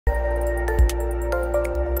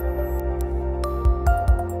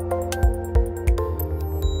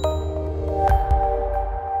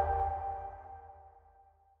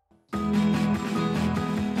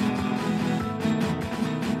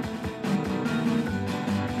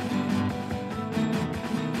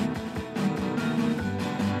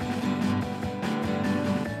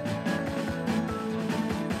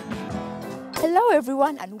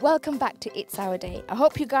everyone, and welcome back to It's Our Day. I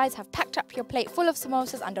hope you guys have packed up your plate full of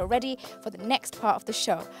samosas and are ready for the next part of the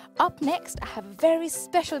show. Up next, I have a very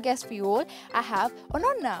special guest for you all. I have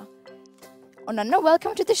Ononna. Ononna,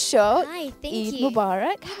 welcome to the show. Hi, thank Eid you.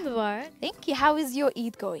 Mubarak. Eid Mubarak. Thank you. How is your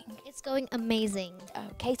Eid going? It's going amazing.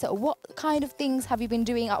 Okay, so what kind of things have you been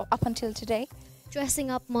doing up until today?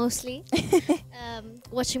 Dressing up mostly,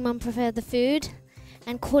 watching Mum prepare the food,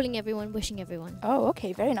 and calling everyone, wishing everyone. Oh,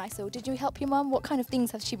 okay, very nice. So did you help your mum? What kind of things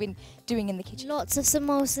has she been doing in the kitchen? Lots of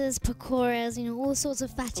samosas, pakoras, all sorts of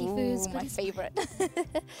fatty foods. My favourite.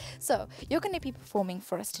 So, you're going to be performing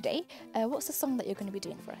for us today. What's the song that you're going to be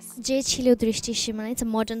doing for us? Je Chilo Drishti Shimana. It's a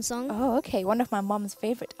modern song. Oh, okay. One of my mum's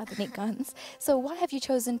favourite, Adhanik Guns. So, why have you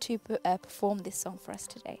chosen to perform this song for us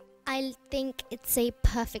today? I think it's a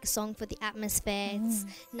perfect song for the atmosphere. It's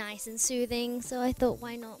nice and soothing. So I thought,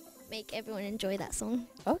 why not make everyone enjoy that song?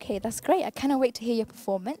 Okay, that's great. I cannot wait to hear your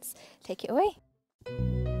performance. Take it away.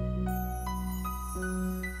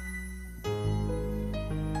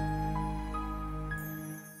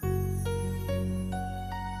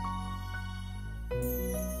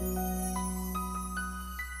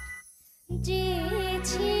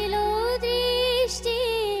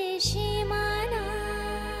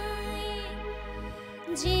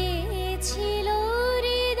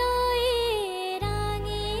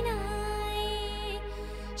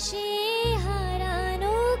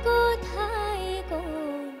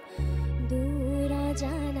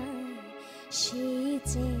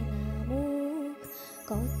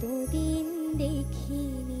 কতদিন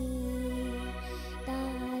দেখিনি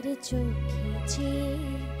তার চোখে যে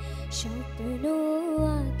স্বপ্ন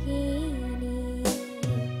আঁকেনি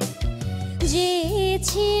যে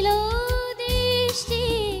ছিল দৃষ্টি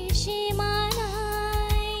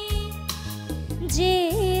সীমানায় যে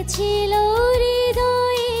ছিল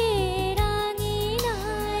হৃদয়ে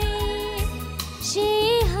রাঙিনায় সে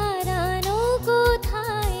হারানো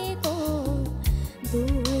কোথায় কোন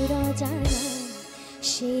দূর জানা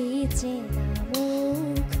সেই চেনা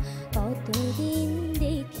মুখ কতদিন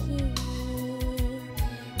দেখিনি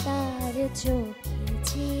তার চোখে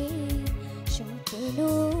যে স্বপ্ন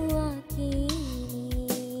আঁকিনি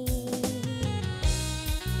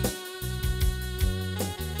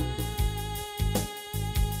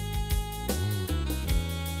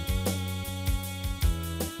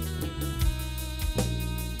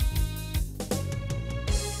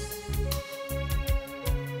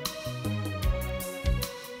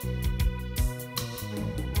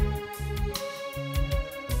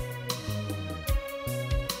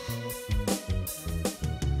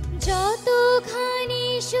যতখানি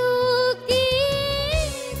সুখ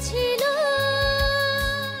দিয়েছিল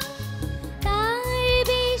তার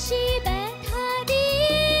বেশি ব্যথা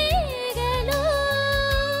দিয়ে গেল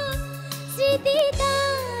স্মৃতি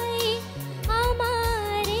তাই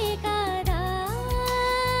আমার কাদায়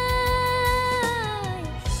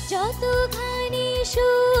যতখানি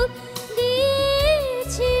সুখ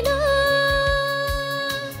দিয়েছিল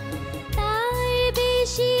তার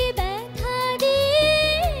বেশি ব্যথা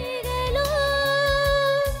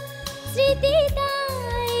স্মৃতি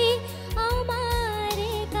তাই আমার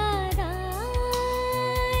কাদায়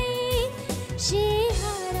সে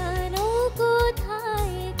হারানো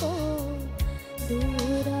কোথায় কোন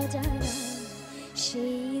দূর জানা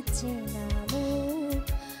সেই চেনা মুখ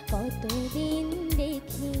কতদিন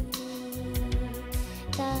দেখিনি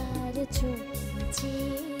তার চোখে যে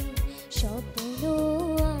স্বপ্ন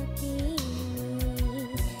আঁকিনি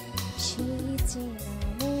সেই চেনা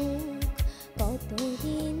মুখ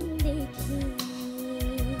কতদিন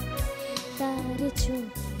তার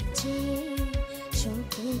চোখে যে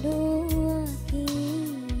স্বপ্ন আঁকিনি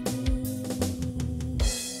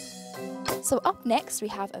So up next, we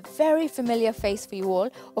have a very familiar face for you all.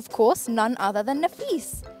 Of course, none other than Nafis.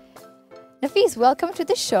 Nafis, welcome to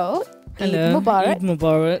the show. Hello, Eid Mubarak. Eid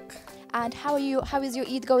Mubarak. And how are you? How is your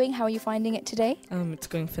Eid going? How are you finding it today? It's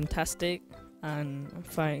going fantastic, and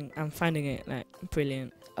I'm finding it like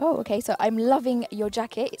brilliant. Oh, okay. So I'm loving your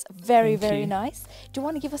jacket. It's very, Thank very you. nice. Do you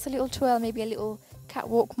want to give us a little twirl, maybe a little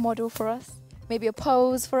catwalk model for us? Maybe a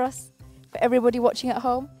pose for us? For everybody watching at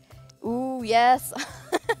home? Ooh, yes.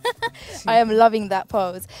 I am loving that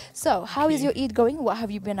pose. So, how is your Eid going? What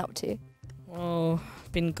have you been up to? Well,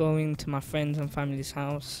 I've been going to my friends and family's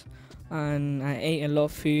house, and I ate a lot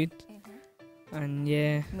of food, and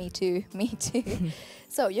yeah. Me too, me too.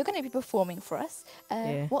 So, you're going to be performing for us.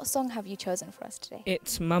 Yeah. What song have you chosen for us today?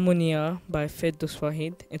 It's Mamunia by Firdaus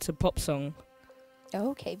Wahid. It's a pop song.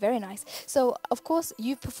 Okay, very nice. So, of course,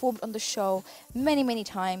 you've performed on the show many, many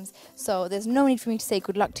times. So, there's no need for me to say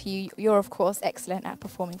good luck to you. You're, of course, excellent at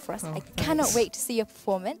performing for us. Oh, I cannot thanks. wait to see your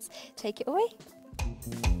performance. Take it away.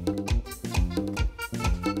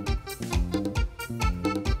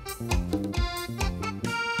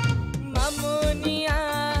 Mamunia,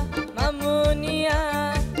 mamunia,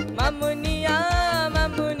 mamunia,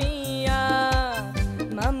 mamunia,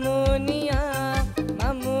 mamunia,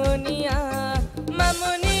 mamunia,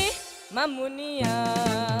 mamuni, mamunia.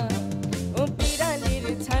 O piralir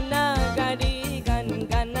chana gari gan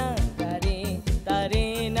gana gare tare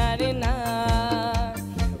nare na.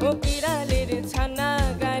 O piralir chana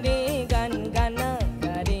gare gan gana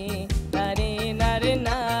gare tare nare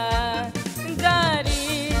na. Jari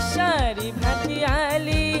shari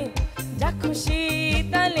bhatiyali jakhushi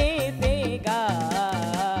tale tega.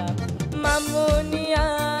 Mamunia,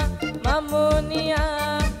 mamunia,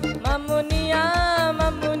 mamunia,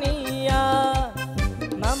 mamunia,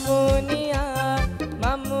 mamunia,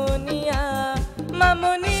 mamunia,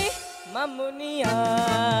 mamuni, mamunia.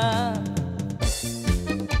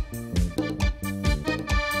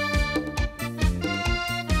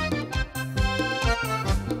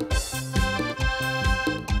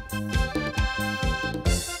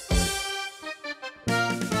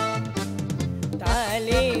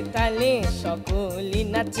 তালে তালে সকলি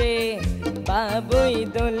নাচে বাবুই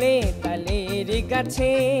দোলে তালের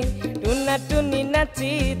গাছে tuna টুনি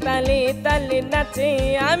নাচি তালে তালে নাচে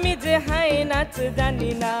আমি যে হাই নাচ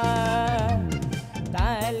জানি না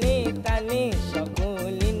তালে তালে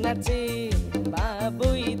সকলি নাচে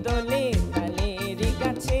বাবুই দোলে তালের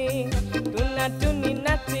গাছে টুনা টুনি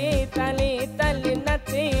নাচে তালে তালে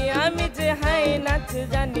নাচে আমি যে হাই নাচ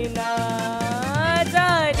জানি না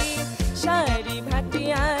জারি শাড়ি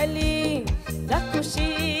ভাটিয়ালি যাখুশি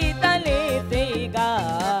তালে তেগা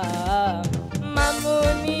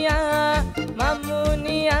মামুনিয়া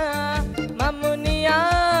মামুনিয়া মামুনিয়া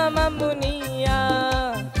মামুনিয়া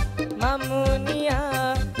মামুনিয়া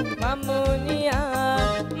মামুনিয়া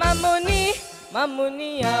মামুনি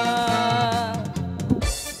মামুনিয়া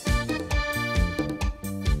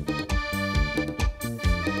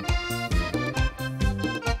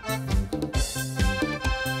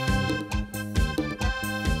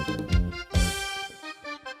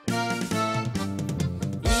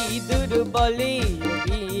ইঁদুর বলে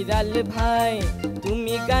বিড়াল ভাই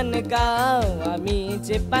তুমি গান গাও আমি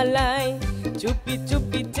যে পালাই চুপি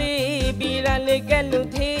চুপি যে বিড়াল গেল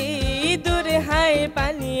ধে ইঁদুর হায়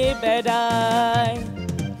পালিয়ে বেড়ায়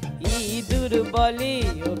ইঁদুর বলে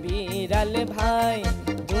ও বিড়াল ভাই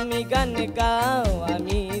তুমি গান গাও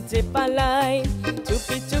আমি যে পালাই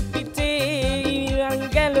চুপি চুপি যে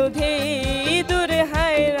গেল ধে ইঁদুর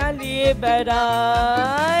হায় পালিয়ে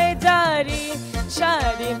বেড়ায় জারি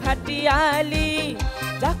শাড়ি ভাটিয়ালি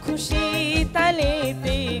যাখুশি তালে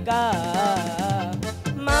তেগা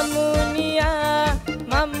মামুনিয়া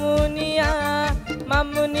মামুনিয়া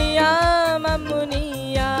মামুনিয়া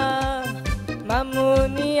মামুনিয়া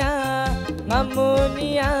মামুনিয়া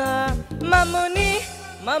মামুনিয়া মামুনি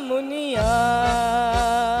মামুনিয়া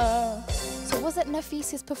So wasn't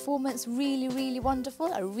Nafis's performance really, really wonderful?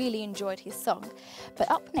 I really enjoyed his song. But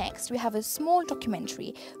up next, we have a small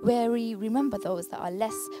documentary where we remember those that are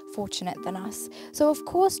less fortunate than us. So of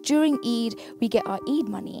course, during Eid, we get our Eid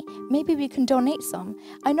money. Maybe we can donate some.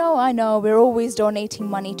 I know, we're always donating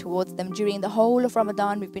money towards them. During the whole of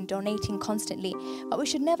Ramadan, we've been donating constantly. But we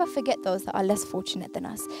should never forget those that are less fortunate than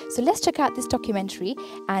us. So let's check out this documentary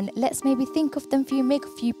and let's maybe think of them for you, make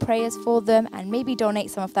a few prayers for them and maybe donate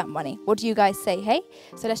some of that money. What do you guys say, hey?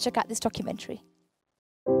 So let's check out this documentary.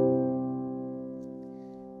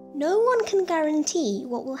 No one can guarantee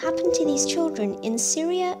what will happen to these children in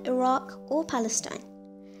Syria, Iraq, or Palestine.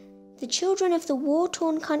 The children of the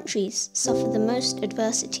war-torn countries suffer the most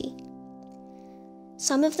adversity.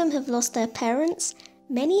 Some of them have lost their parents,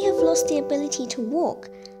 many have lost the ability to walk,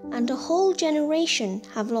 and a whole generation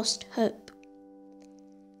have lost hope.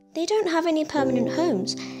 They don't have any permanent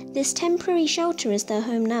homes. This temporary shelter is their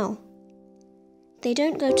home now. They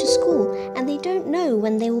don't go to school, and they don't know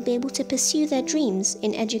when they will be able to pursue their dreams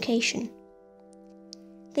in education.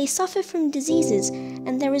 They suffer from diseases,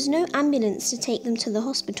 and there is no ambulance to take them to the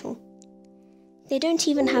hospital. They don't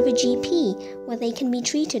even have a GP where they can be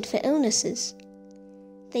treated for illnesses.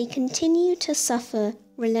 They continue to suffer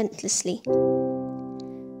relentlessly.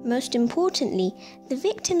 Most importantly, the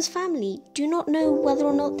victim's family do not know whether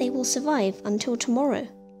or not they will survive until tomorrow.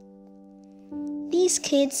 These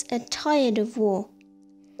kids are tired of war.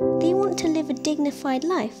 They want to live a dignified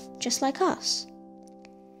life, just like us.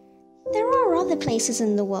 There are other places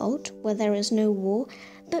in the world where there is no war,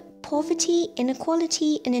 but poverty,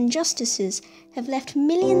 inequality, and injustices have left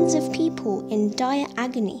millions of people in dire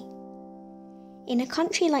agony. In a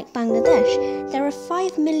country like Bangladesh, there are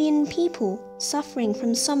 5 million people suffering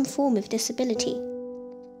from some form of disability.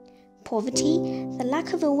 Poverty, the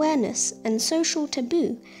lack of awareness, and social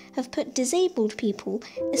taboo have put disabled people,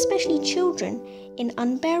 especially children, in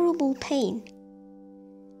unbearable pain.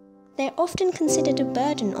 They're often considered a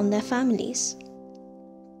burden on their families.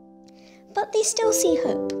 But they still see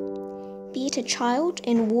hope. Be it a child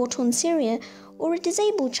in war-torn Syria or a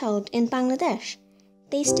disabled child in Bangladesh,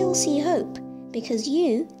 they still see hope because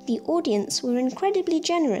you, the audience, were incredibly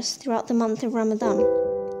generous throughout the month of Ramadan.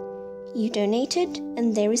 You donated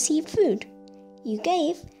and they received food. You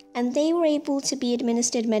gave and they were able to be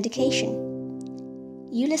administered medication.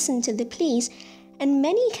 You listened to the pleas and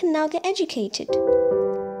many can now get educated.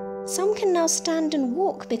 Some can now stand and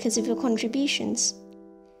walk because of your contributions.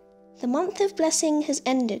 The month of blessing has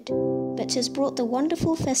ended, but has brought the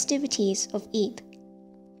wonderful festivities of Eid.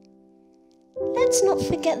 Let's not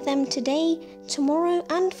forget them today, tomorrow,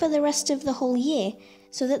 and for the rest of the whole year,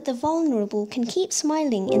 so that the vulnerable can keep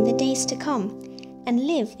smiling in the days to come, and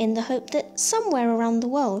live in the hope that somewhere around the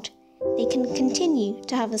world, they can continue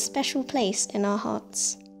to have a special place in our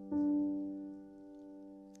hearts.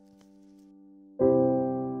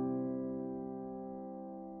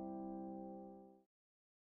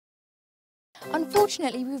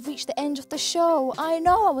 Unfortunately, we've reached the end of the show. I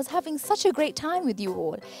know I was having such a great time with you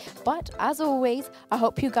all. But as always, I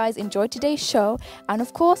hope you guys enjoyed today's show. And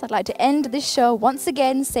of course, I'd like to end this show once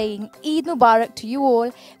again saying Eid Mubarak to you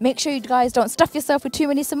all. Make sure you guys don't stuff yourself with too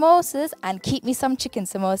many samosas and keep me some chicken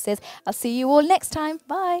samosas. I'll see you all next time.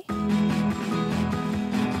 Bye.